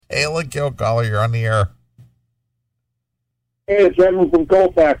Alan Kilcaller, you're on the air. Hey, it's Evan from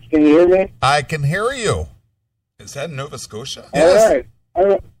Colfax. Can you hear me? I can hear you. Is that Nova Scotia? Yes. All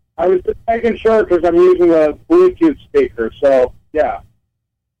right. I was just making sure because I'm using a Bluetooth speaker. So, yeah.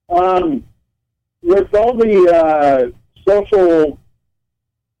 With all the social,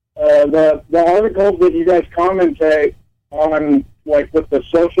 the articles that you guys commentate on, like with the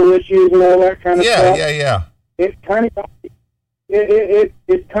social issues and all that kind of stuff. Yeah. It kind of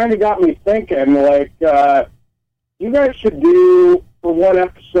it kind of got me thinking. Like, you guys should do for one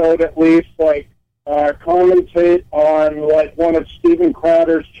episode at least, like commentate on like one of Steven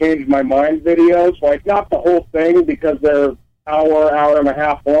Crowder's "Changed My Mind" videos. Like, not the whole thing because they're hour and a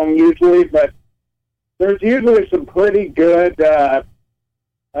half long usually, but there's usually some pretty good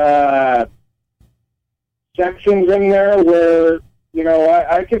sections in there where, you know,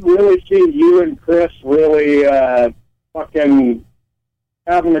 I could really see you and Chris really fucking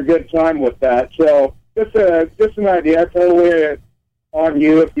having a good time with that. So just an idea, totally on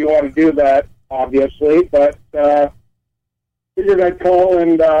you if you want to do that, obviously. But figured I'd call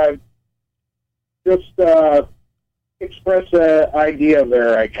and just express an idea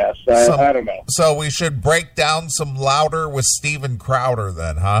there, I guess. I don't know. So we should break down some Louder with Steven Crowder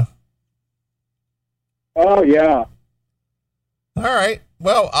then, huh? Oh, yeah. All right.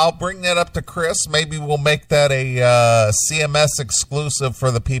 Well, I'll bring that up to Chris. Maybe we'll make that a CMS exclusive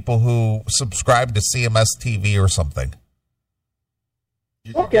for the people who subscribe to CMS TV or something.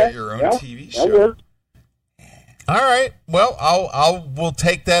 You can get your own TV show. Works. All right. Well, we'll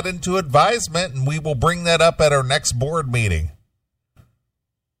take that into advisement, and we will bring that up at our next board meeting.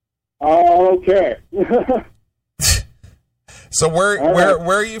 Oh, okay. So where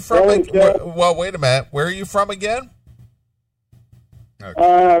are you from? Well, wait a minute. Where are you from again?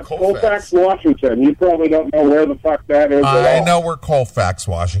 Colfax, Washington. You probably don't know where the fuck that is. I know where Colfax,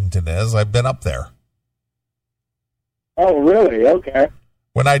 Washington is. I've been up there. Oh, really? Okay.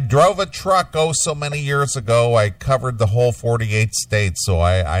 When I drove a truck so many years ago, I covered the whole 48 states, so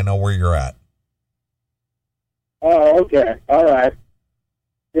I know where you're at. Oh, okay. All right.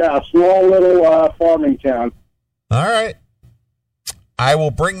 Yeah, small little farming town. All right. I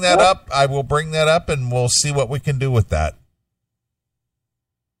will bring that up. And we'll see what we can do with that.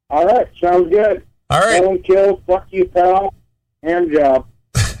 All right. Sounds good. All right. Don't kill. Fuck you, pal. Hand job.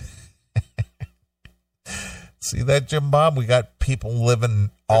 See that, Jim Bob? We got people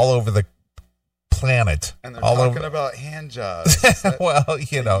living all over the planet. And they're talking about hand jobs. Well,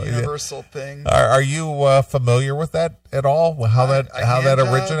 you know, universal thing. Are you familiar with that at all? How that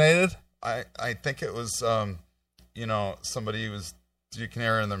originated? I think it was, somebody was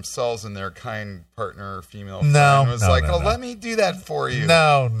declaring themselves and their kind partner, female friend, was let me do that for you.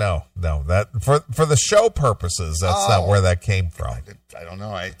 No. That for the show purposes, that's not where that came from. I don't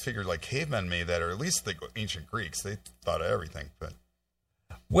know. I figured like cavemen made that, or at least the ancient Greeks. They thought of everything. But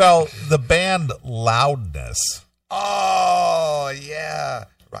well, the band Loudness. Oh yeah,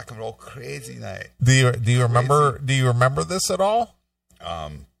 Rock and Roll Crazy Night. Do you remember? Do you remember this at all?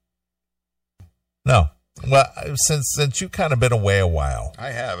 No. Well, since you've kind of been away a while. I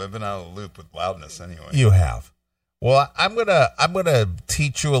have. I've been out of the loop with Loudness anyway. You have. Well, I'm gonna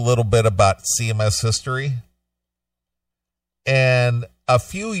teach you a little bit about CMS history. And a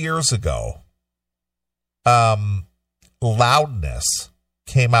few years ago, Loudness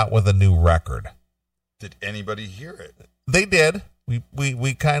came out with a new record. Did anybody hear it? They did.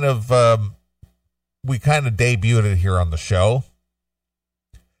 We kind of debuted it here on the show.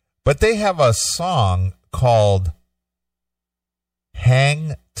 But they have a song called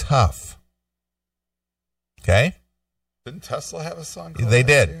Hang Tough. Okay? Didn't Tesla have a song called They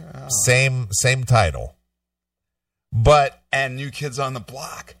did. Oh. Same title. And New Kids on the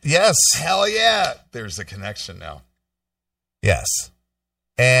Block. Yes. Hell yeah. There's a connection now. Yes.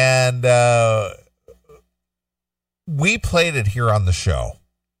 And we played it here on the show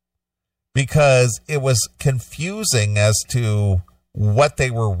because it was confusing as to what they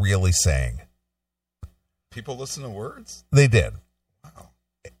were really saying. People listen to words? They did. Wow.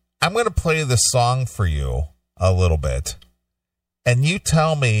 I'm going to play this song for you a little bit, and you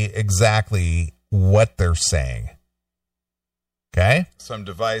tell me exactly what they're saying. Okay? So I'm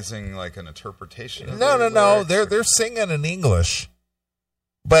devising like an interpretation of No. They're singing in English,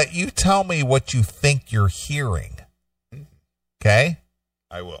 but you tell me what you think you're hearing. Okay?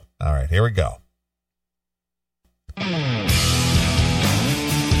 I will. All right, here we go.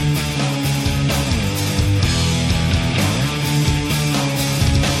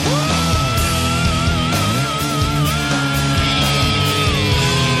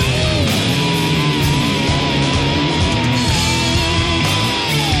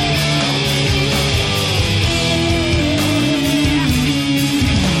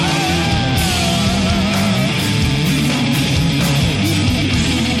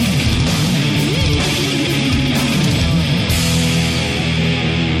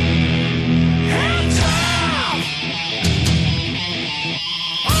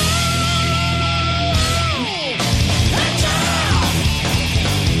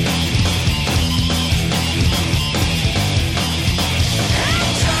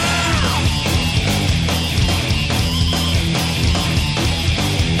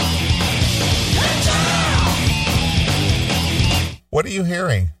 are you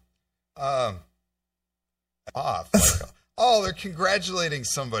hearing? Off. Like, oh, they're congratulating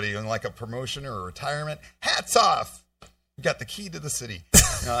somebody on like a promotion or a retirement. Hats off. You got the key to the city.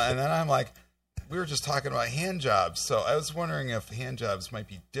 And then I'm like, we were just talking about hand jobs. So I was wondering if hand jobs might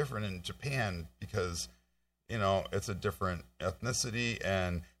be different in Japan because, it's a different ethnicity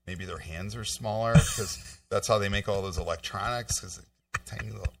and maybe their hands are smaller because that's how they make all those electronics because tiny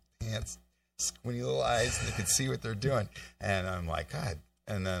little hands, squinty little eyes, and they can see what they're doing. And I'm like, God.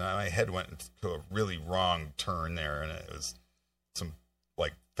 And then my head went to a really wrong turn there, and it was some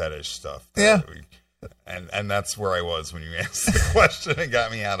like fetish stuff. Yeah. And that's where I was when you asked the question and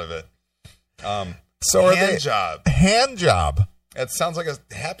got me out of it. So hand job. Hand job. It sounds like a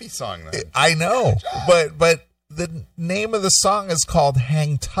happy song then. I know, but the name of the song is called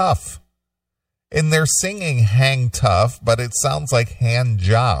Hang Tough. And they're singing Hang Tough, but it sounds like hand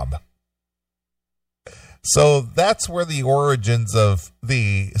job. So that's where the origins of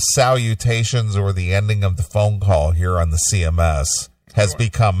the salutations or the ending of the phone call here on the CMS has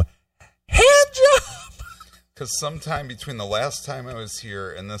become hand job. Because sometime between the last time I was here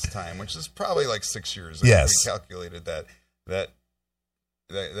and this time, which is probably like 6 years ago, yes, we calculated that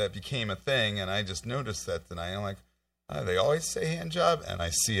became a thing, and I just noticed that tonight. I'm like, they always say hand job, and I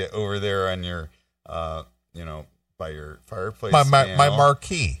see it over there on your, by your fireplace. My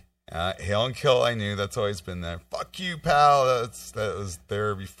marquee. Hail and Kill, I knew that's always been there. Fuck you, pal. That was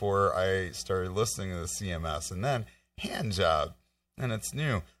there before I started listening to the CMS, and then hand job, and it's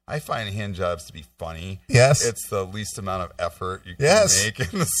new. I find hand jobs to be funny. Yes, it's the least amount of effort you can make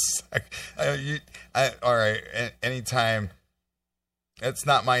in the all right. Anytime. It's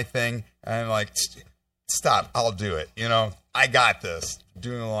not my thing. I'm like, stop. I'll do it. I got this.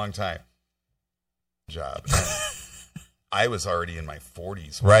 Doing it a long time. Job. I was already in my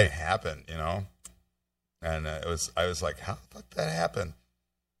 40s when it happened, and I was like, how the fuck did that happen?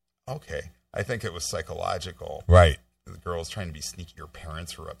 Okay. I think it was psychological. Right. The girl was trying to be sneaky. Your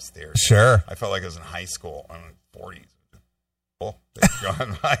parents were upstairs. Sure. I felt like I was in high school. I'm in 40s. Well, they've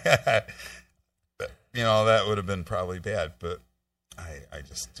gone by. That would have been probably bad, but I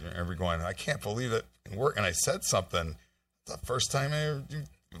just remember going, I can't believe it didn't work. And I said something. It's the first time I ever do,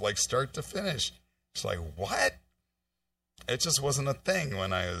 like, start to finish. It's like, what? It just wasn't a thing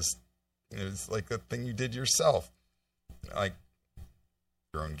when it was like a thing you did yourself. Like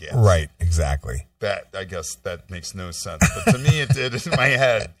your own gas. Right, exactly. That, I guess that makes no sense. But to me, it did in my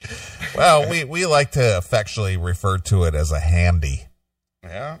head. Well, we like to affectionately refer to it as a handy.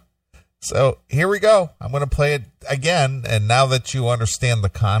 Yeah. So here we go. I'm going to play it again. And now that you understand the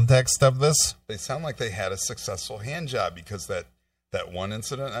context of this. They sound like they had a successful hand job because that one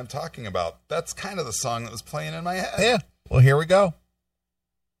incident I'm talking about, that's kind of the song that was playing in my head. Yeah. Well, here we go.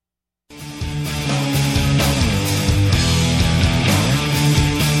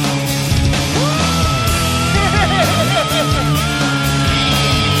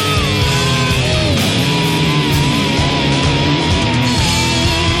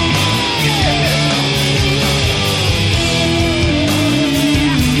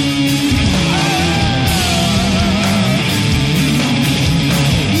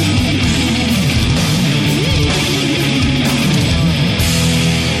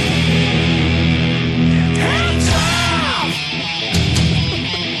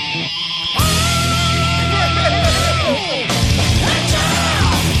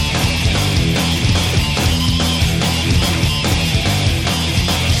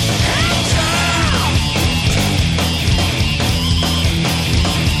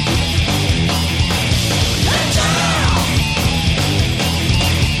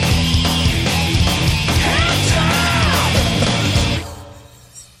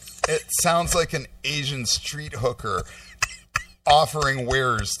 Sounds like an Asian street hooker offering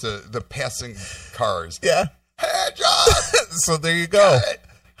wares to the passing cars. Yeah. Hey, John! So there you go.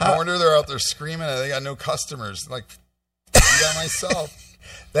 No wonder they're out there screaming and they got no customers. Like, yeah, myself.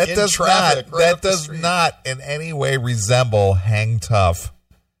 That does not in any way resemble hang tough.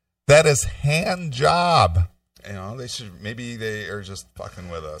 That is hand job. Maybe they are just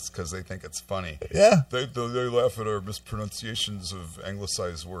fucking with us because they think it's funny. Yeah. They laugh at our mispronunciations of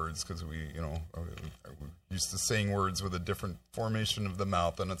anglicized words because we're used to saying words with a different formation of the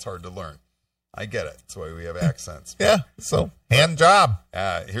mouth and it's hard to learn. I get it. That's why we have accents. Yeah. So hand job.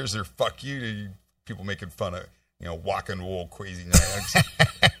 Here's their fuck you to people making fun of, walking wool crazy nags.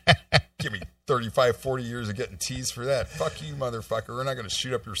 Give me 35, 40 years of getting teased for that. Fuck you, motherfucker. We're not going to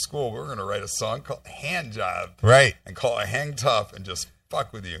shoot up your school. We're going to write a song called Hand Job. Right. And call it Hang Tough and just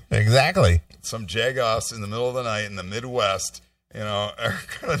fuck with you. Exactly. Some jagoffs in the middle of the night in the Midwest, are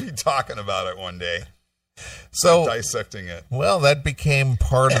going to be talking about it one day. So dissecting it. Well, that became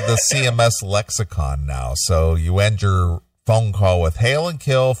part of the CMS lexicon now. So you end your phone call with hail and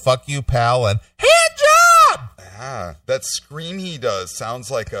kill, fuck you, pal, and hand job. Ah, that scream he does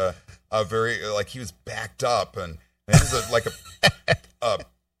sounds like a very, like he was backed up, and he's like a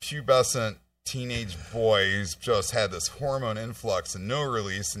pubescent teenage boy who's just had this hormone influx and no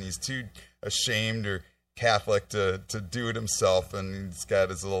release, and he's too ashamed or Catholic to do it himself, and he's got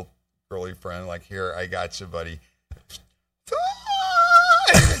his little girly friend like, here, I got you, buddy.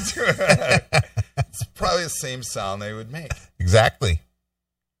 It's probably the same sound they would make. Exactly.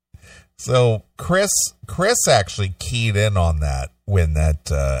 So Chris actually keyed in on that when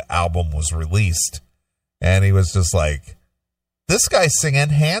that album was released, and he was just like, this guy's singing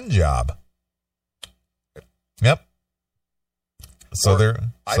hand job. Yep. So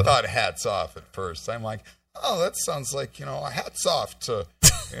I thought hats off at first. I'm like, oh, that sounds like, hats off to,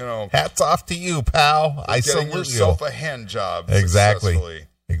 hats off to you, pal. I getting salute yourself you. a hand job. Exactly. Successfully.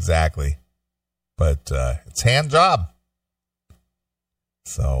 Exactly. But it's hand job.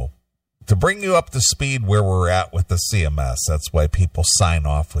 So to bring you up to speed where we're at with the CMS, that's why people sign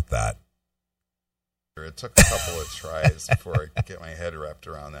off with that. It took a couple of tries before I could get my head wrapped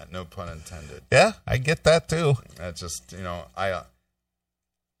around that. No pun intended. Yeah, I get that too. That just, we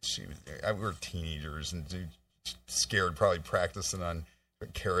were teenagers and scared, probably practicing on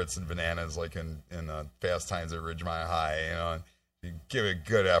carrots and bananas like in Fast Times at Ridgemont High, and you give it a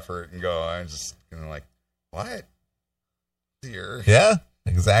good effort and go, I'm just like, what? Here. Yeah,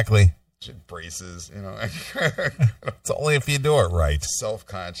 exactly. Braces, It's only if you do it right.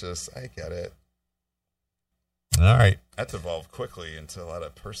 Self-conscious. I get it. All right. That's evolved quickly into a lot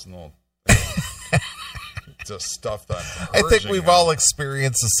of personal just stuff that I think we've all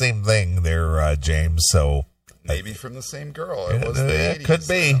experienced the same thing there, James. So maybe from the same girl. It was the 80s. Could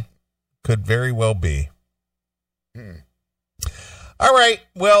be. Could very well be. All right.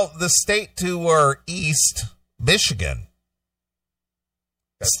 Well, the state to our east, Michigan.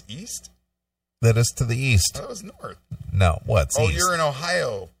 That's east? That is to the east. That was north. No, what's east? Oh, you're in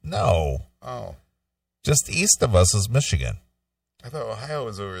Ohio. No. Oh. Just east of us is Michigan. I thought Ohio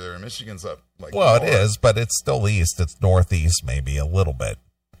was over there and Michigan's up. Well, north. it is, but it's still east. It's northeast, maybe a little bit.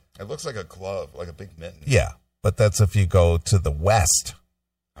 It looks like a glove, like a big mitten. Yeah, but that's if you go to the west.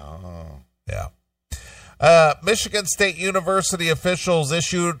 Oh. Yeah. Michigan State University officials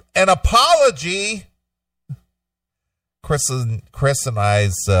issued an apology. Chris and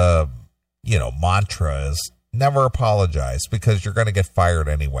I's, mantra is never apologize because you're going to get fired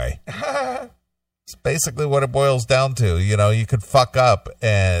anyway. It's basically what it boils down to. You could fuck up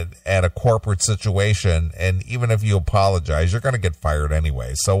at a corporate situation, and even if you apologize, you're going to get fired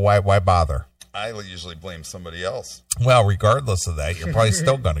anyway. So why bother? I usually blame somebody else. Well, regardless of that, you're probably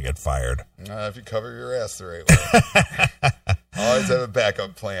still going to get fired. If you cover your ass the right way. Always have a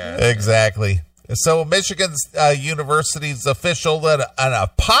backup plan. Exactly. So Michigan University's official led an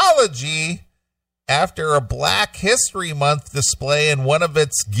apology after a Black History Month display in one of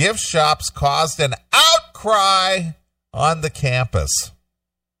its gift shops caused an outcry on the campus.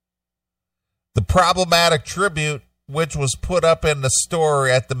 The problematic tribute, which was put up in the store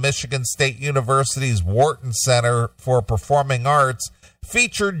at the Michigan State University's Wharton Center for Performing Arts,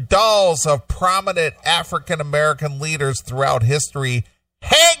 featured dolls of prominent African-American leaders throughout history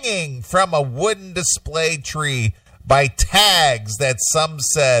hanging from a wooden display tree by tags that some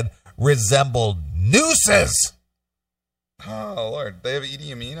said resembled nooses. Oh, Lord. They have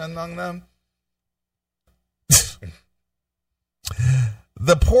Idi Amin among them?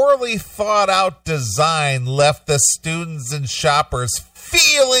 The poorly thought out design left the students and shoppers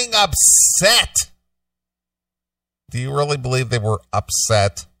feeling upset. Do you really believe they were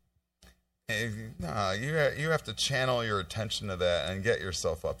upset? No, you have to channel your attention to that and get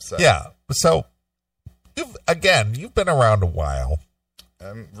yourself upset. Yeah. So, you've been around a while.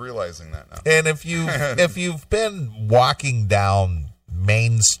 I'm realizing that now. And if you've been walking down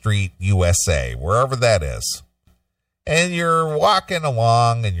Main Street, USA, wherever that is, and you're walking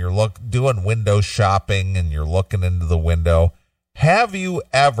along and you're doing window shopping and you're looking into the window, have you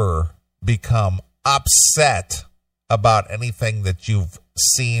ever become upset about anything that you've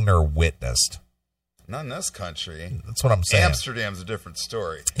seen or witnessed? Not in this country. That's what I'm saying. Amsterdam's a different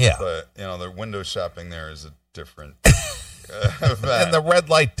story. Yeah. But, the window shopping there is a different in the red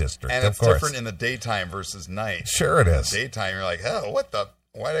light district, and of it's course. Different in the daytime versus night. Sure it is. In the daytime, you're like, oh,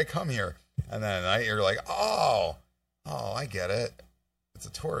 why'd I come here? And then at night, you're like, oh, I get it. It's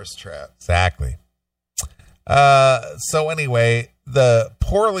a tourist trap. Exactly. So anyway, the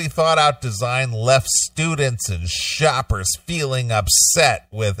poorly thought out design left students and shoppers feeling upset,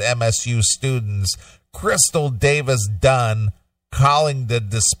 with MSU students Crystal Davis Dunn calling the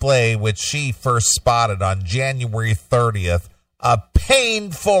display, which she first spotted on January 30th, a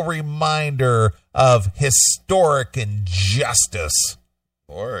painful reminder of historic injustice.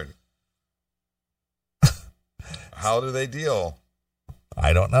 Lord. How do they deal?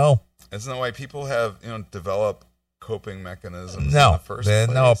 I don't know. Isn't that why people have, developed coping mechanisms No, in the first place?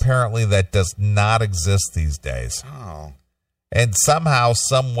 no, apparently that does not exist these days. Oh. And somehow,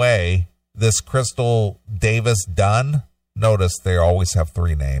 some way, this Crystal Davis Dunn, notice they always have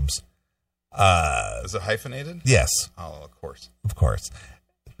three names. Is it hyphenated? Yes. Oh, of course. Of course.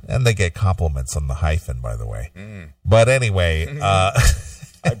 And they get compliments on the hyphen, by the way. But anyway.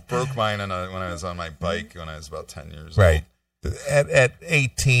 I broke mine when I was on my bike when I was about 10 years right. old. At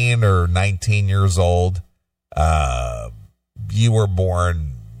 18 or 19 years old, you were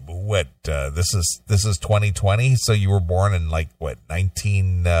born, this is 2020, so you were born in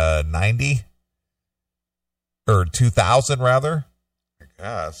 1990? Or 2000, rather? I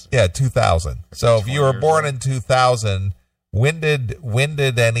guess. Yeah, 2000. So if you were born old. in 2000, when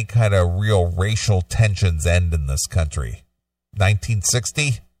did any kind of real racial tensions end in this country?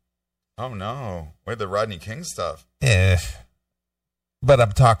 1960? Oh, no. Wait, the Rodney King stuff. But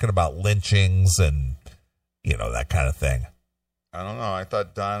I'm talking about lynchings and, that kind of thing. I don't know. I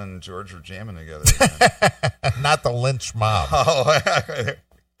thought Don and George were jamming together again. Not the lynch mob. Oh,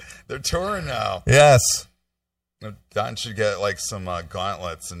 they're touring now. Yes. Don should get some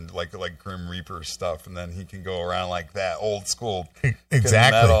gauntlets and like Grim Reaper stuff, and then he can go around like that old school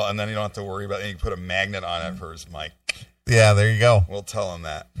Exactly. metal, and then you don't have to worry about it. You can put a magnet on it for his mic. Yeah, there you go. We'll tell him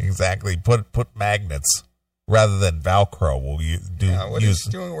that. Exactly. Put magnets rather than Velcro. Will you do? Yeah, what is he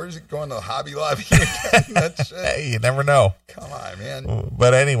doing? Where's he going to Hobby Lobby? That shit? Hey, you never know. Come on, man.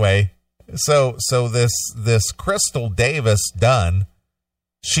 But anyway, so this Crystal Davis Dunn,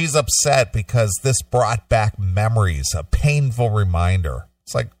 she's upset because this brought back memories, a painful reminder.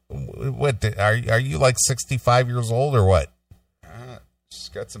 It's like, what? Are you 65 years old or what? She's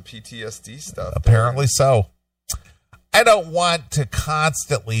got some PTSD stuff. Apparently so. I don't want to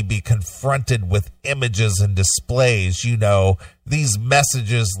constantly be confronted with images and displays, these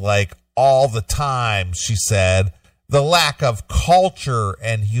messages all the time, she said. The lack of culture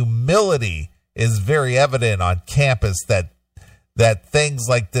and humility is very evident on campus that things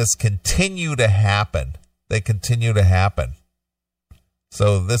like this continue to happen. They continue to happen.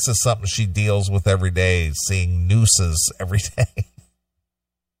 So this is something she deals with every day, seeing nooses every day.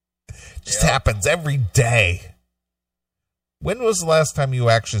 Just happens every day. When was the last time you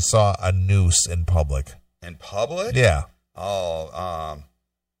actually saw a noose in public? In public? Yeah. Oh,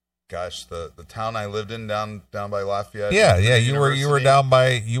 gosh, the town I lived in down by Lafayette. Yeah. You were down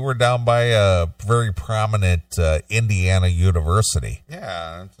by a very prominent Indiana University.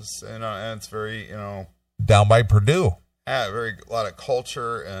 Yeah, and it's very down by Purdue. Yeah, a lot of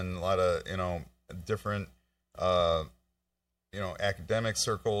culture and a lot of different academic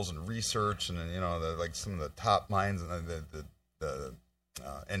circles and research and some of the top minds, and the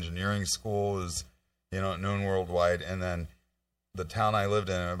engineering school is known worldwide. And then the town I lived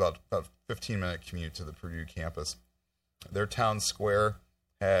in, about 15-minute commute to the Purdue campus, their town square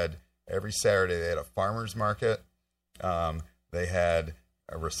had every Saturday they had a farmers market. They had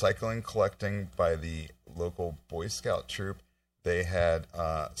a recycling collecting by the local Boy Scout troop. They had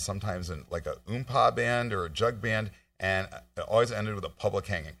sometimes a oompa band or a jug band, and it always ended with a public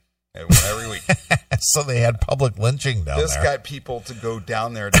hanging every week. So they had public lynching down there. This got people to go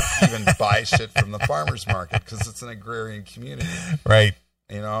down there to even buy shit from the farmers market because it's an agrarian community, right?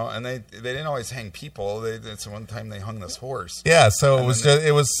 And they didn't always hang people. It's one time they hung this horse. Yeah, so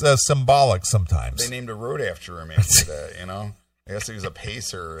it was symbolic sometimes. They named a road after him after that. I guess he was a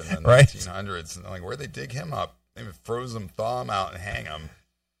pacer in the right. 1900s. And where'd they dig him up? They froze him, thaw him out, and hang him.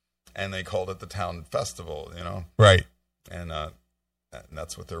 And they called it the town festival, Right. And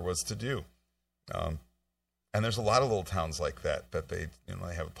that's what there was to do. And there's a lot of little towns like that they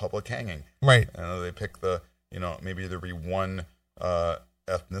they have a public hanging. Right. And they pick maybe there'd be one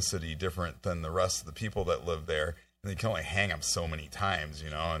ethnicity different than the rest of the people that live there, and they can only hang them so many times,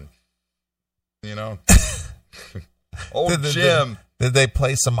 Old Jim. Did they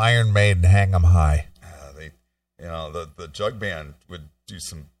play some Iron Maiden, hang them high? The jug band would do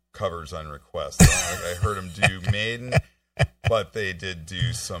some covers on request. I heard them do Maiden, but they did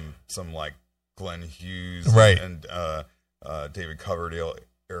do some Glenn Hughes, right, and David Coverdale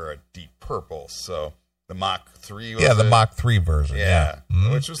era Deep Purple. So the Mach 3 was the Mach 3 version. Yeah.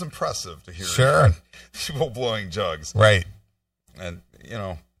 Mm-hmm. Which was impressive to hear. Sure. People blowing jugs. Right. And,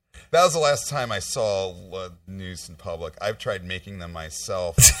 that was the last time I saw a noose in public. I've tried making them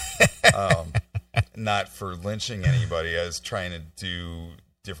myself. not for lynching anybody. I was trying to do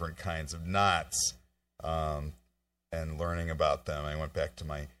different kinds of knots, and learning about them. I went back to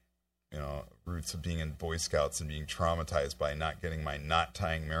my, roots of being in Boy Scouts and being traumatized by not getting my knot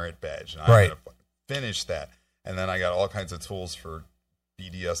tying merit badge. And I'm Right. going to finish that. And then I got all kinds of tools for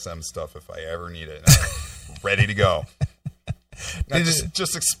BDSM stuff if I ever need it. And I'm ready to go.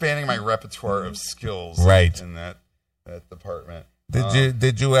 Just expanding my repertoire of skills, Right. in that department.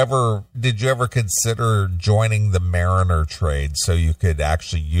 Did you ever consider joining the mariner trade so you could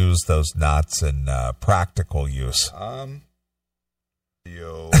actually use those knots in practical use?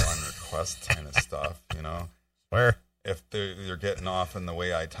 Video on request kind of stuff, Where? If they're getting off in the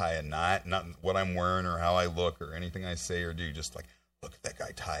way I tie a knot, not what I'm wearing or how I look or anything I say or do, just like, look at that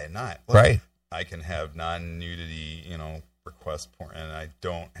guy tie a knot. Look, Right. I can have non-nudity, request porn, and I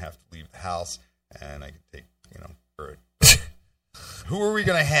don't have to leave the house, and I can take, who are we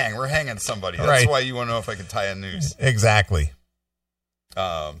going to hang? We're hanging somebody. That's Right. why you want to know if I can tie a noose. Exactly.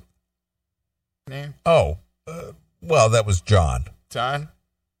 Name? Oh, well, that was John. John?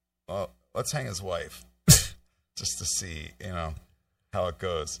 Well, let's hang his wife just to see, how it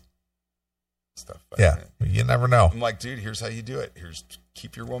goes. Stuff. Yeah, you never know. I'm like, dude, here's how you do it.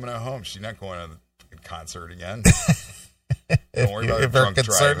 Keep your woman at home. She's not going to the concert again. Don't worry about her drunk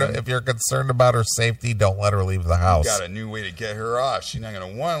driving. If you're concerned about her safety, don't let her leave the house. Got a new way to get her off. She's not going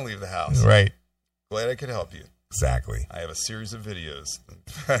to want to leave the house. Right. Glad I could help you. Exactly. I have a series of videos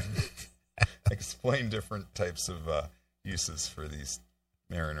that explain different types of uses for these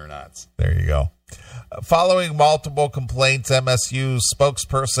mariner knots. There you go. Following multiple complaints, MSU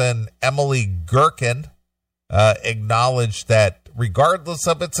spokesperson Emily Gherkin acknowledged that regardless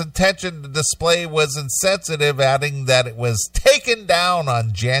of its intention, the display was insensitive, adding that it was taken down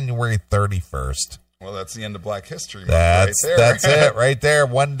on January 31st. Well, that's the end of Black History Month right there. That's it right there.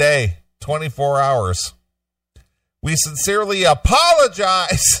 One day, 24 hours. We sincerely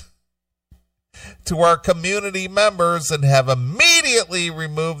apologize to our community members and have immediately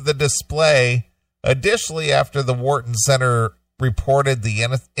removed the display. Additionally, after the Wharton Center reported the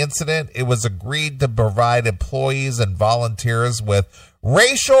incident, it was agreed to provide employees and volunteers with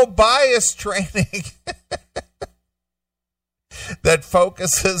racial bias training that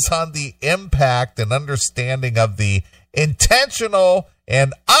focuses on the impact and understanding of the intentional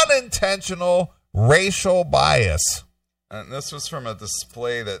and unintentional racial bias. And this was from a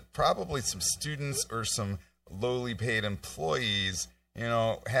display that probably some students or some lowly paid employees,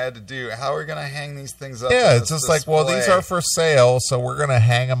 had to do. How are we going to hang these things up? Yeah, it's just like, well, these are for sale, so we're going to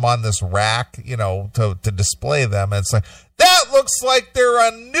hang them on this rack, to display them. And it's like, that looks like they're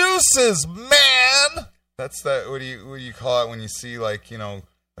on nooses, man. That's that. What do you call it when you see like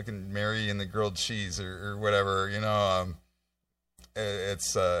Mary and the grilled cheese or whatever?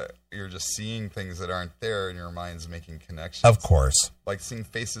 It's you're just seeing things that aren't there, and your mind's making connections. Of course, like seeing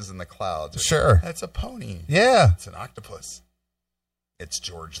faces in the clouds. Sure, that's a pony. Yeah, it's an octopus. It's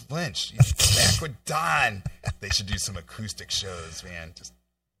George Lynch. You should back with Don. They should do some acoustic shows, man. Just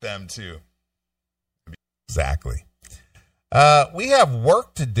them too. Exactly. We have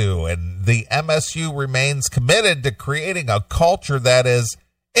work to do, and the MSU remains committed to creating a culture that is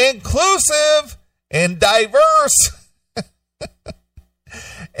inclusive and diverse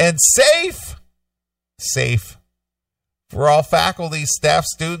and safe for all faculty, staff,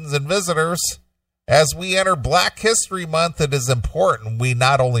 students, and visitors. As we enter Black History Month, it is important we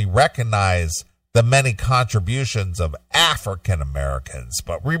not only recognize the many contributions of African Americans,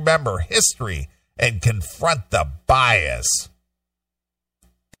 but remember history and confront the bias.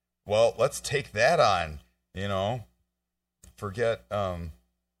 Well, let's take that on, forget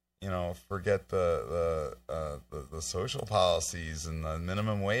the social policies and the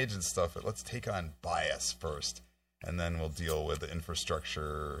minimum wage and stuff. But let's take on bias first, and then we'll deal with the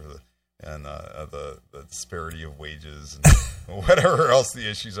infrastructure and the disparity of wages and whatever else the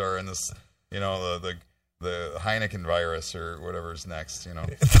issues are in this, the Heineken virus or whatever's next, The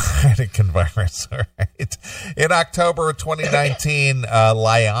Heineken virus, all right. In October 2019,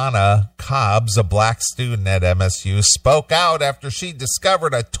 Liana Cobbs, a black student at MSU, spoke out after she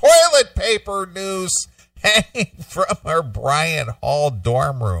discovered a toilet paper noose hanging from her Bryant Hall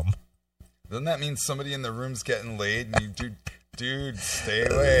dorm room. Doesn't that mean somebody in the room's getting laid? And you dude, stay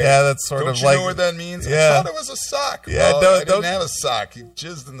away. Yeah, that's sort Don't of you like. know what that means? Yeah. I thought it was a sock. Yeah, well, don't, I didn't have a sock. He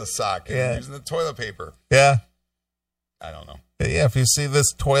jizzed in the sock. Yeah. Using the toilet paper. Yeah. I don't know. Yeah, if you see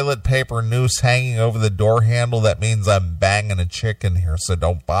this toilet paper noose hanging over the door handle, that means I'm banging a chick in here, so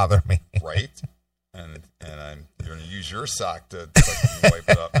don't bother me. Right? And I'm going to use your sock to wipe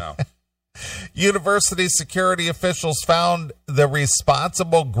it up now. University security officials found the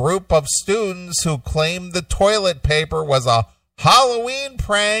responsible group of students who claimed the toilet paper was a Halloween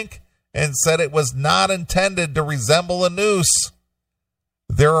prank and said it was not intended to resemble a noose.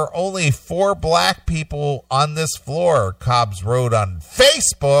 There are only 4 black people on this floor, Cobbs wrote on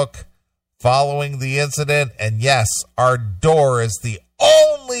Facebook following the incident. And yes, our door is the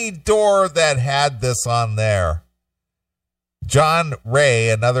only door that had this on there. John Ray,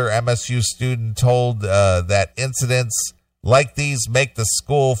 another MSU student, told that incidents like these make the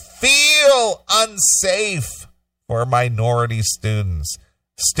school feel unsafe for minority students.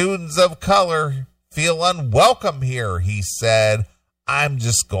 Students of color feel unwelcome here, he said. I'm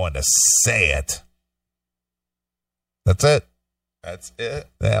just going to say it. That's it. That's it.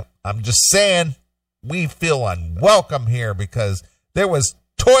 Yeah, I'm just saying we feel unwelcome here because there was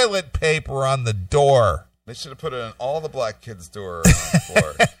toilet paper on the door. They should have put it on all the black kids' door on the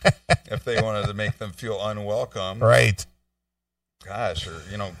floor if they wanted to make them feel unwelcome. Right. Gosh, or,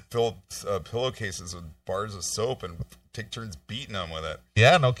 fill pillowcases with bars of soap and take turns beating them with it.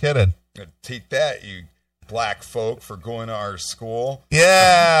 Yeah, no kidding. Take that, you black folk, for going to our school.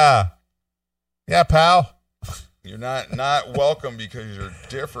 Yeah. Yeah, pal. You're not welcome because you're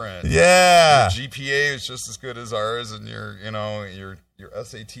different. Yeah. Your GPA is just as good as ours, and your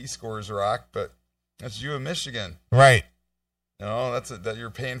SAT scores rock, but that's U of Michigan. Right. That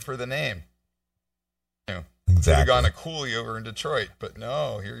you're paying for the name. Exactly. Could have gone to Cooley over in Detroit, but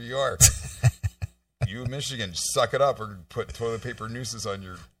no, here you are. U of Michigan, suck it up or put toilet paper nooses on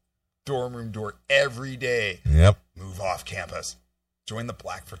your dorm room door every day. Yep. Move off campus. Join the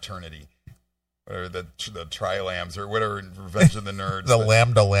black fraternity. Or the Tri-Lambs or whatever, Revenge of the Nerds. The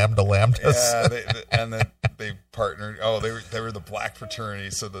Lambdas. Yeah, they partnered. Oh, they were the black fraternity,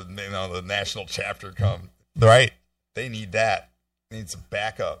 so the national chapter come. Right. They need that. They need some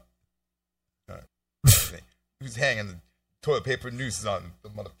backup. Who's hanging the toilet paper nooses on the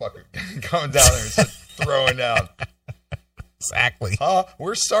motherfucker coming down there and start throwing down? Exactly.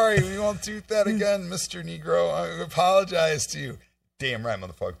 We're sorry. We won't do that again, Mr. Negro. I apologize to you. Damn right,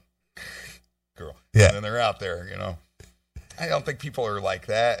 motherfucker. Girl. Yeah. And then they're out there, I don't think people are like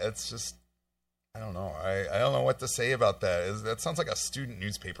that. It's just, I don't know. I don't know what to say about that. That sounds like a student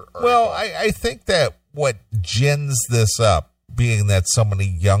newspaper article. Well, I think that what gins this up, being that so many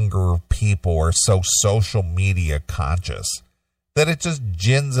younger people are so social media conscious, that it just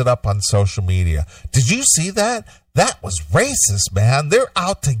gins it up on social media. Did you see that? That was racist, man. They're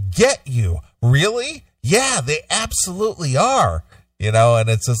out to get you. Really? Yeah, they absolutely are. And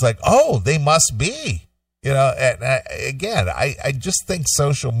it's just like, oh, they must be. And again, I just think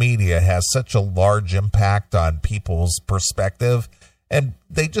social media has such a large impact on people's perspective, and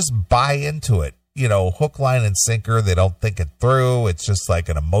they just buy into it. Hook, line, and sinker. They don't think it through. It's just like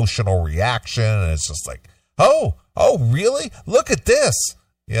an emotional reaction, and it's just like, oh, really? Look at this.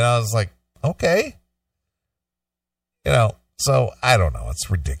 It's like, okay. So I don't know. It's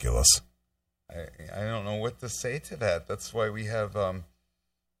ridiculous. I don't know what to say to that. That's why we have, I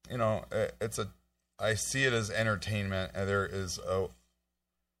see it as entertainment, and there is a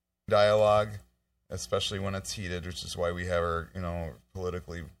dialogue, especially when it's heated, which is why we have our,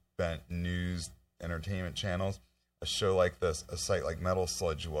 politically bent news entertainment channels. A show like this, a site like Metal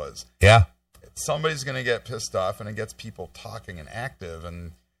Sludge was. Yeah. Somebody's going to get pissed off, and it gets people talking and active,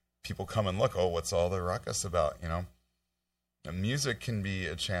 and people come and look, what's all the ruckus about, Music can be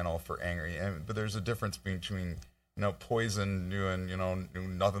a channel for angry, but there's a difference between, Poison doing,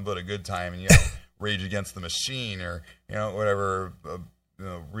 nothing but a good time, and Rage Against the Machine, or whatever,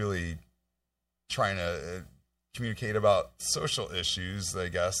 really trying to communicate about social issues, I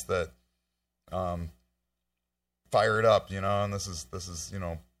guess, that fire it up, and this is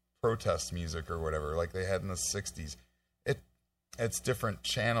protest music or whatever, like they had in the 60s. It's different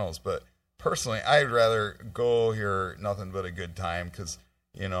channels, but personally, I'd rather go hear Nothing But a Good Time because,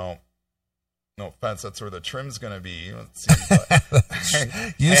 no offense, that's where the trim's going to be. Let's see,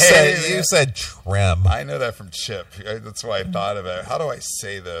 but, you said trim. I know that from Chip. That's why I thought of it. How do I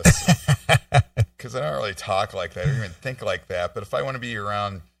say this? Because I don't really talk like that or even think like that. But if I want to be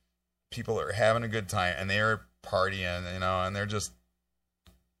around people that are having a good time and they're partying, and they're just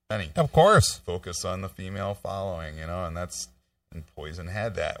of course, focus on the female following, and Poison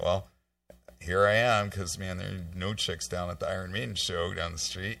had that. Well, here I am because, man, there are no chicks down at the Iron Maiden show down the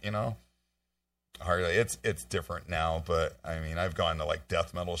street, Hardly. It's different now, but I mean, I've gone to like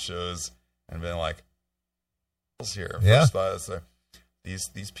death metal shows and been like, what's here? Yeah. First thought is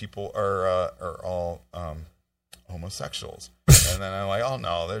these people are all homosexuals, and then I'm like, oh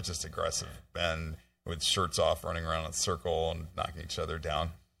no, they're just aggressive men with shirts off running around in a circle and knocking each other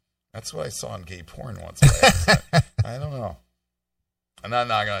down. That's what I saw in gay porn once. Right? I don't know. I'm not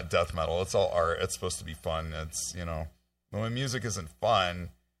knocking on death metal. It's all art. It's supposed to be fun. It's, when music isn't fun,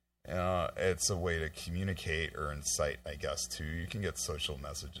 it's a way to communicate or incite, I guess, too. You can get social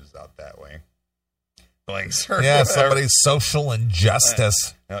messages out that way. Somebody's social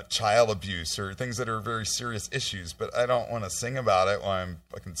injustice. Child abuse or things that are very serious issues, but I don't want to sing about it while I'm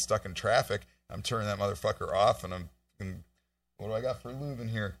fucking stuck in traffic. I'm turning that motherfucker off, and what do I got for lube in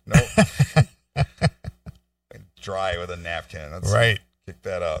here? Nope. Dry with a napkin. That's right. Kick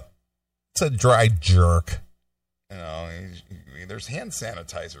that up. It's a dry jerk. There's hand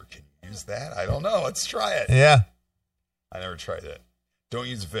sanitizer. Can you use that? I don't know. Let's try it. Yeah. I never tried it. Don't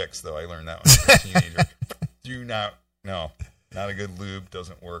use Vicks, though. I learned that when I was a teenager. No, not a good lube.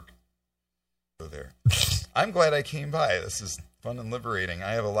 Doesn't work. Go there. I'm glad I came by. This is fun and liberating.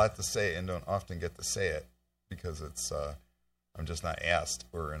 I have a lot to say and don't often get to say it because I'm just not asked.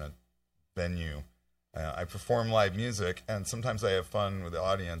 We're in a venue. I perform live music, and sometimes I have fun with the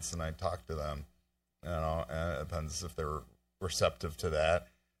audience, and I talk to them. And it depends if they're receptive to that.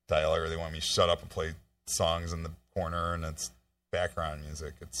 Or they want me to shut up and play songs in the corner, and it's background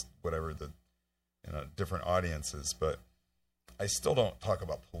music. It's whatever the different audiences. But I still don't talk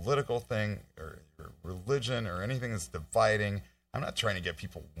about political thing or religion or anything that's dividing. I'm not trying to get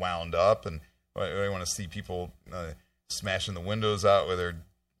people wound up, and I want to see people smashing the windows out with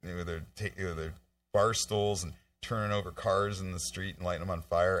their bar stools and turning over cars in the street and lighting them on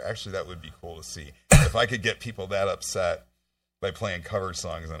fire. Actually, that would be cool to see. If I could get people that upset by playing cover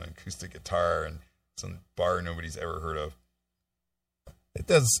songs on an acoustic guitar and some bar nobody's ever heard of.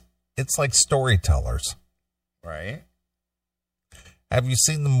 It's like storytellers. Right? Have you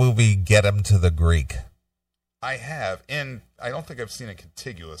seen the movie Get Him to the Greek? I have, and I don't think I've seen it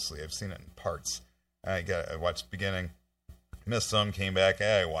contiguously. I've seen it in parts. I watched the beginning, missed some, came back,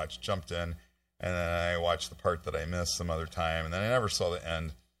 I watched, jumped in, and then I watched the part that I missed some other time, and then I never saw the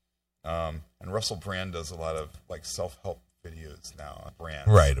end. And Russell Brand does a lot of self-help videos now.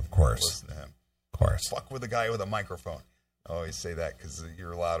 Brand, right? Of course. Listen to him. Of course. Fuck with the guy with a microphone. I always say that because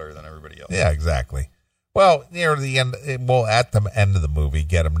you're louder than everybody else. Yeah, exactly. Well, near the end, at the end of the movie,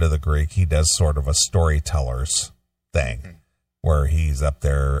 Get Him to the Greek, he does sort of a storyteller's thing where he's up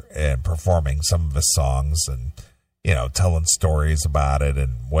there and performing some of his songs and, telling stories about it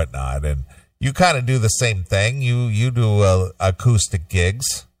and whatnot. And you kind of do the same thing. You do acoustic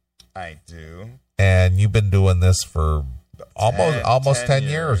gigs. I do. And you've been doing this for almost 10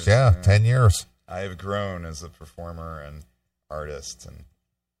 years. Yeah, 10 years. I have grown as a performer and artist and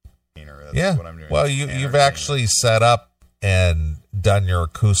painter. That's what I'm doing. Well, you've actually set up and done your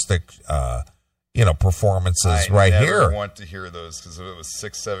acoustic, performances right here. I want to hear those because it was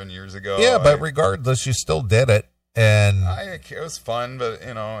 6-7 years ago. Yeah, but regardless, you still did it. And it was fun, but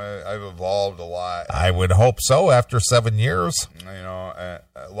I've evolved a lot. I would hope so after 7 years. A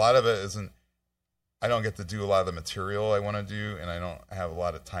lot of it isn't. I don't get to do a lot of the material I want to do, and I don't have a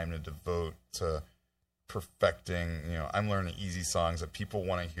lot of time to devote to perfecting. I'm learning easy songs that people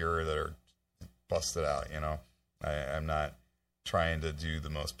want to hear that are busted out. I'm not trying to do the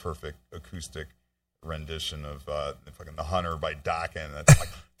most perfect acoustic rendition of fucking The Hunter by Dokken. That's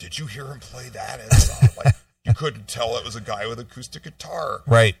like, did you hear him play that? You couldn't tell it was a guy with acoustic guitar.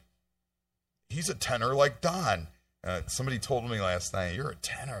 Right. He's a tenor like Don. Somebody told me last night, you're a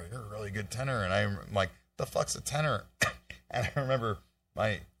tenor. You're a really good tenor. And I'm like, the fuck's a tenor? And I remember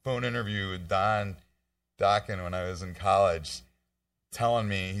my phone interview with Don Dokken when I was in college telling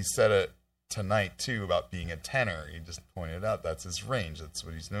me, he said it tonight too about being a tenor. He just pointed out that's his range. That's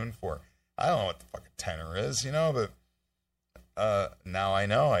what he's known for. I don't know what the fuck a tenor is, but now I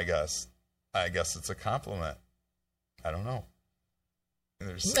know, I guess. I guess it's a compliment. I don't know.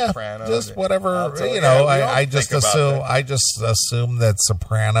 There's soprano. Just whatever, I just assume that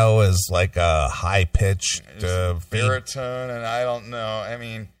soprano is like a high pitched baritone, and I don't know. I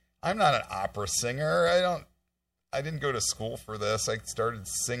mean, I'm not an opera singer. I didn't go to school for this. I started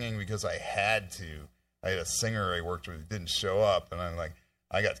singing because I had to. I had a singer I worked with who didn't show up, and I'm like,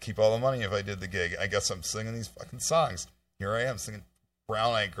 I got to keep all the money if I did the gig. I guess I'm singing these fucking songs. Here I am singing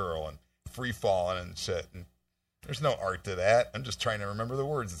Brown Eyed Girl and Free Fallin' and shit, and there's no art to that. I'm just trying to remember the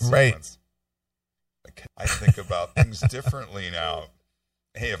words in sequence. Right. I think about things differently now.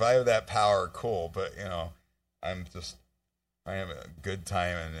 Hey, if I have that power, cool. But, I have a good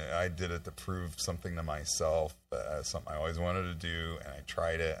time, and I did it to prove something to myself. Something I always wanted to do, and I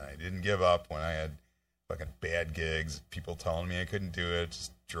tried it, and I didn't give up when I had fucking bad gigs. People telling me I couldn't do it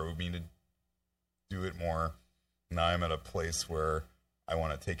just drove me to do it more. Now I'm at a place where I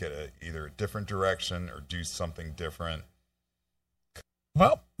want to take it either a different direction or do something different.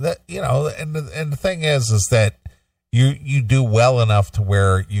 Well, and the thing is that you do well enough to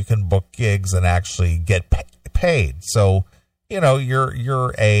where you can book gigs and actually get paid. So,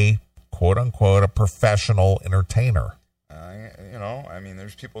 you're a quote unquote a professional entertainer.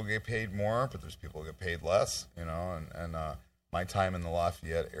 There's people who get paid more, but there's people who get paid less. And my time in the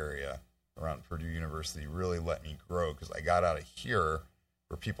Lafayette area around Purdue University really let me grow because I got out of here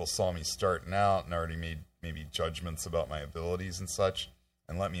where people saw me starting out and already made maybe judgments about my abilities and such,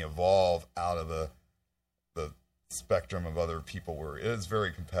 and let me evolve out of the spectrum of other people where it is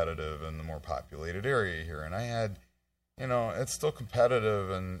very competitive in the more populated area here. And I had, it's still competitive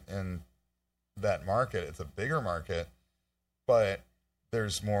in that market. It's a bigger market, but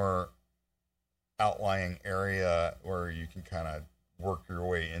there's more outlying area where you can kind of work your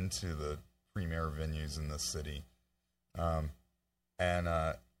way into the premier venues in the city. I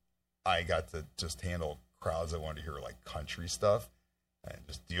got to just handle crowds that wanted to hear like country stuff and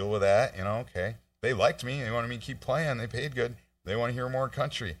just deal with that. Okay. They liked me. They wanted me to keep playing. They paid good. They want to hear more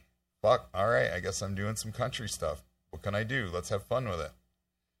country. Fuck. All right. I guess I'm doing some country stuff. What can I do? Let's have fun with it.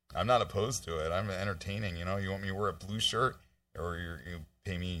 I'm not opposed to it. I'm entertaining. You want me to wear a blue shirt or you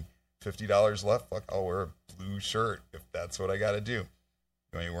pay me $50 left? Fuck, I'll wear a blue shirt if that's what I got to do. You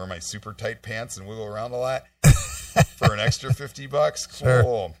want me to wear my super tight pants and wiggle around a lot for an extra $50? Cool.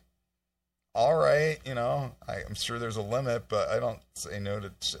 Sure. All right. I'm sure there's a limit, but I don't say no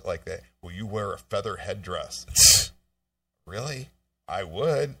to shit like that. Will you wear a feather headdress? Really? I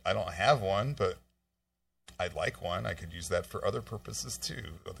would. I don't have one, but I'd like one. I could use that for other purposes too,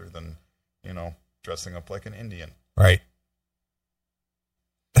 other than, dressing up like an Indian. Right.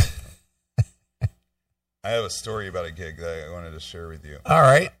 I have a story about a gig that I wanted to share with you. All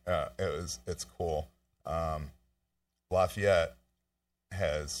right. It's cool. Lafayette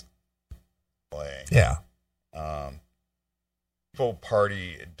has play. Yeah. People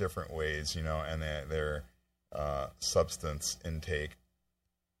party different ways, and their substance intake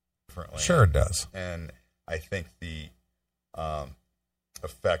differently. Sure it does. And I think the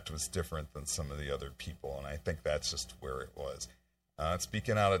effect was different than some of the other people, and I think that's just where it was.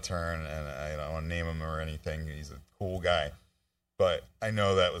 Speaking out of turn, and I don't want to name him or anything. He's a cool guy, but I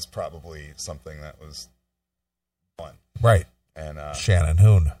know that was probably something that was fun. Right. And Shannon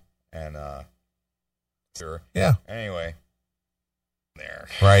Hoon. And sure. Yeah. Anyway, there.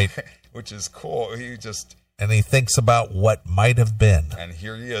 Right. Which is cool. And he thinks about what might have been. And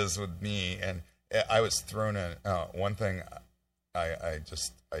here he is with me, and I was thrown in. One thing, I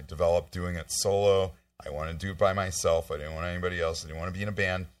developed doing it solo. I wanted to do it by myself. I didn't want anybody else. I didn't want to be in a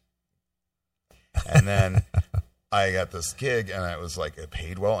band. And then I got this gig, and it was like, it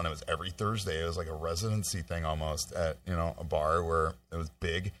paid well, and it was every Thursday. It was like a residency thing almost at, a bar where it was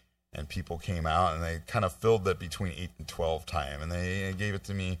big, and people came out, and they kind of filled it between 8 and 12 time, and they gave it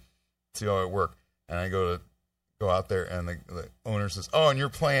to me to see how it worked. And I go out there, and the owner says, "Oh, and you're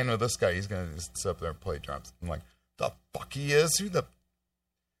playing with this guy. He's going to just sit up there and play drums." I'm like, "The fuck he is? Who the..."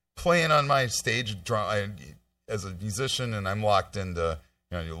 Playing on my stage drum as a musician, and I'm locked into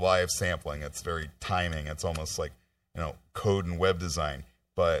live sampling. It's very timing. It's almost like code and web design.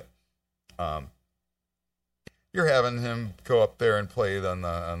 But you're having him go up there and play on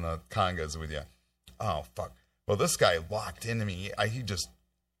the congas with you. Oh fuck! Well, this guy locked into me. I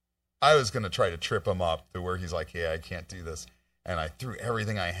was gonna try to trip him up to where he's like, "Yeah, I can't do this," and I threw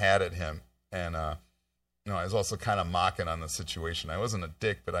everything I had at him, and I was also kind of mocking on the situation. I wasn't a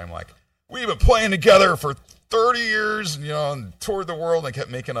dick, but I'm like, we've been playing together for 30 years, and toured the world, and I kept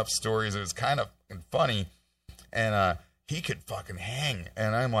making up stories. It was kind of funny, and he could fucking hang.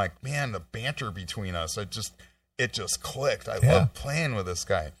 And I'm like, man, the banter between us, it just clicked. I love playing with this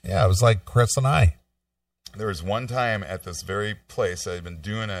guy. Yeah, it was like Chris and I. There was one time at this very place, I'd been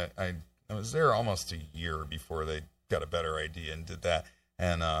doing it. I was there almost a year before they got a better idea and did that.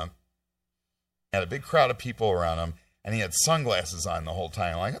 And had a big crowd of people around him, and he had sunglasses on the whole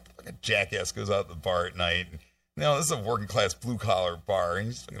time. Like a jackass goes out to the bar at night. And, this is a working class blue collar bar, and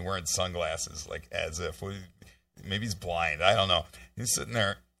he's fucking wearing sunglasses, like as if maybe he's blind. I don't know. He's sitting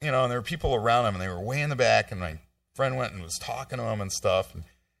there, and there were people around him, and they were way in the back. And my friend went and was talking to him and stuff,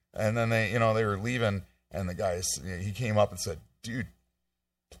 and then they were leaving, and the guy he came up and said, "Dude,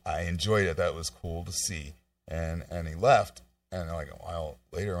 I enjoyed it. That was cool to see." And he left, and like a while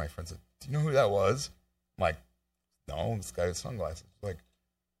later, my friend said, "Do you know who that was?" I'm like, "No, this guy with sunglasses." Like,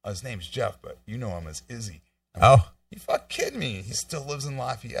 his name's Jeff, but you know him as Izzy. I'm like, you fucking kidding me? He still lives in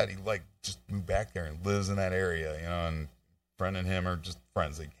Lafayette. He just moved back there and lives in that area, and friend and him are just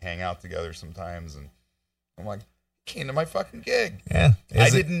friends. They hang out together sometimes, and I'm like, came to my fucking gig. Yeah. I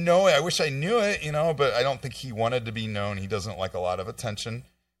didn't know it. I wish I knew it, but I don't think he wanted to be known. He doesn't like a lot of attention.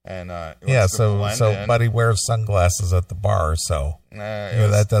 And so Buddy wears sunglasses at the bar, so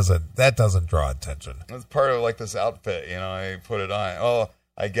that doesn't draw attention. It's part of like this outfit, I put it on. Oh,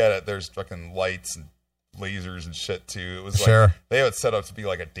 I get it. There's fucking lights and lasers and shit too. It was like they have it set up to be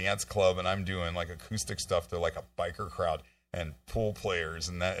like a dance club, and I'm doing like acoustic stuff to like a biker crowd and pool players,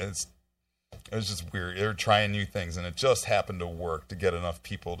 and it was just weird. They were trying new things, and it just happened to work to get enough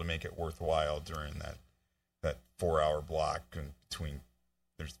people to make it worthwhile during that 4-hour block in between.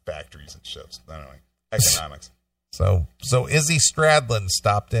 There's factories and shit. Anyway, economics. So Izzy Stradlin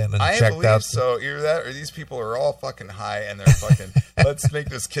stopped in and checked out. So either that, or these people are all fucking high and they're fucking. Let's make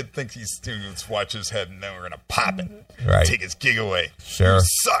this kid think he's doing. Let's watch his head, and then we're gonna pop it. Right. Take his gig away. Sure. You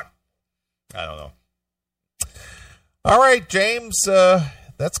suck. I don't know. All right, James.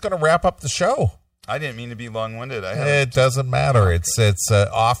 That's gonna wrap up the show. I didn't mean to be long-winded. It doesn't matter. It's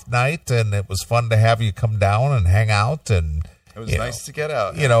off night, and it was fun to have you come down and hang out, and it was nice to get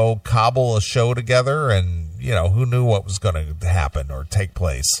out. Cobble a show together, and who knew what was going to happen or take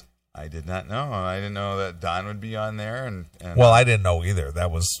place. I did not know. I didn't know that Don would be on there, and well, I didn't know either.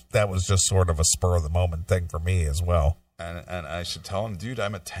 That was just sort of a spur of the moment thing for me as well. And I should tell him, dude,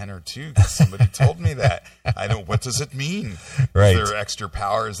 I'm a tenor too, because somebody told me that. I don't. What does it mean? Right. Is there extra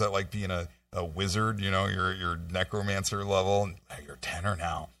powers that like being a wizard? Your necromancer level. And you're a tenor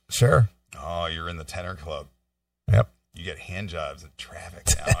now. Sure. Oh, you're in the tenor club. Yep. You get hand jobs in traffic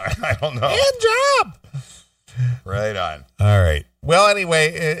now. I don't know. Hand job. Right on. All right. Well,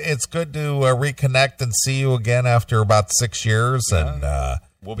 anyway, it's good to reconnect and see you again after about 6 years, and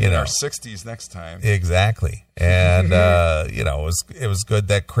we'll be in our 60s next time. Exactly. And it was good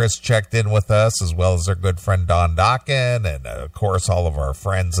that Chris checked in with us, as well as our good friend Don Dokken, and of course all of our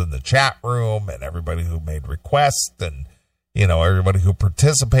friends in the chat room, and everybody who made requests, and everybody who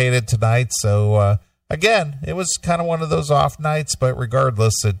participated tonight. So. Again, it was kind of one of those off nights, but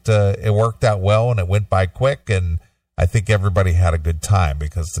regardless, it worked out well, and it went by quick, and I think everybody had a good time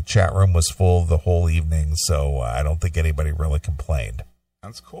because the chat room was full the whole evening, so I don't think anybody really complained.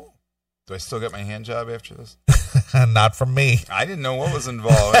 That's cool. Do I still get my hand job after this? Not from me. I didn't know what was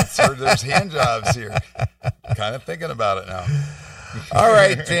involved. I heard there's hand jobs here. Kind of thinking about it now. All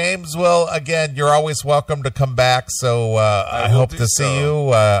right, James. Well, again, you're always welcome to come back. So I hope to see you.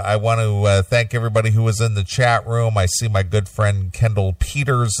 I want to thank everybody who was in the chat room. I see my good friend Kendall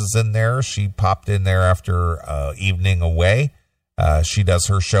Peters is in there. She popped in there after evening away. She does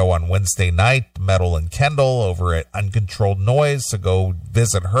her show on Wednesday night, Metal and Kendall, over at Uncontrolled Noise. So go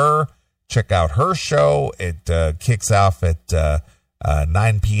visit her. Check out her show. It kicks off at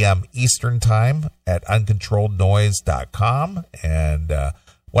 9 p.m. Eastern Time at uncontrollednoise.com. And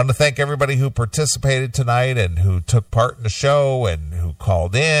want to thank everybody who participated tonight and who took part in the show and who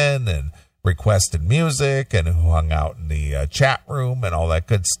called in and requested music and who hung out in the chat room and all that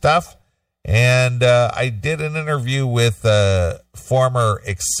good stuff. And I did an interview with former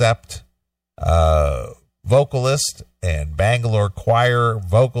Accept vocalist and Bangalore Choir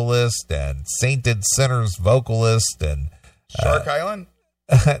vocalist and Sainted Sinners vocalist and Shark Island?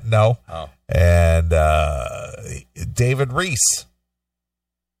 No. Oh. And David Reese.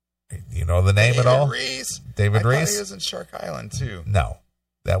 You know the name at all? Reese? David Reese? I thought he was in Shark Island, too. No.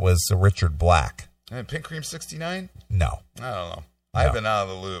 That was Richard Black. And Pink Cream 69? No. I don't know. I've been out of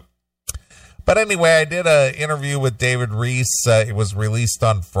the loop. But anyway, I did an interview with David Reese. It was released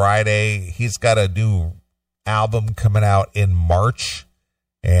on Friday. He's got a new album coming out in March,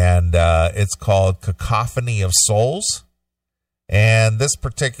 and it's called Cacophony of Souls. And this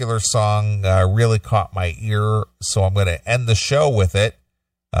particular song really caught my ear, so I'm going to end the show with it.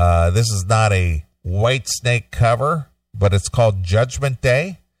 This is not a Whitesnake cover, but it's called Judgment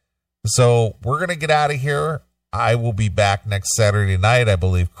Day. So we're going to get out of here. I will be back next Saturday night. I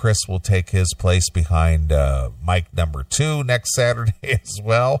believe Chris will take his place behind mic number 2 next Saturday as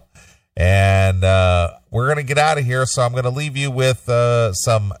well. And we're going to get out of here, so I'm going to leave you with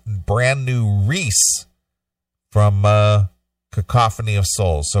some brand new Reese from Cacophony of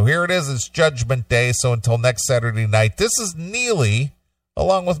Souls. So here it is. It's Judgment Day. So until next Saturday night, this is Neely,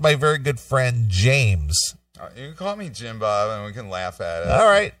 along with my very good friend James. You can call me Jim Bob, and we can laugh at it. All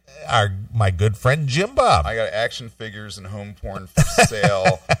right. My good friend Jim Bob. I got action figures and home porn for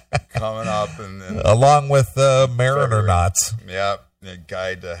sale coming up. And along with Mariner Knots. Yep. A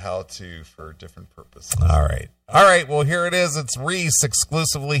guide to how to for different purposes. All right. All right. Well, here it is. It's Reese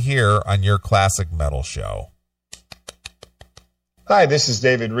exclusively here on your Classic Metal Show. Hi, this is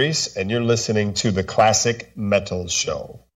David Reese, and you're listening to the Classic Metal Show.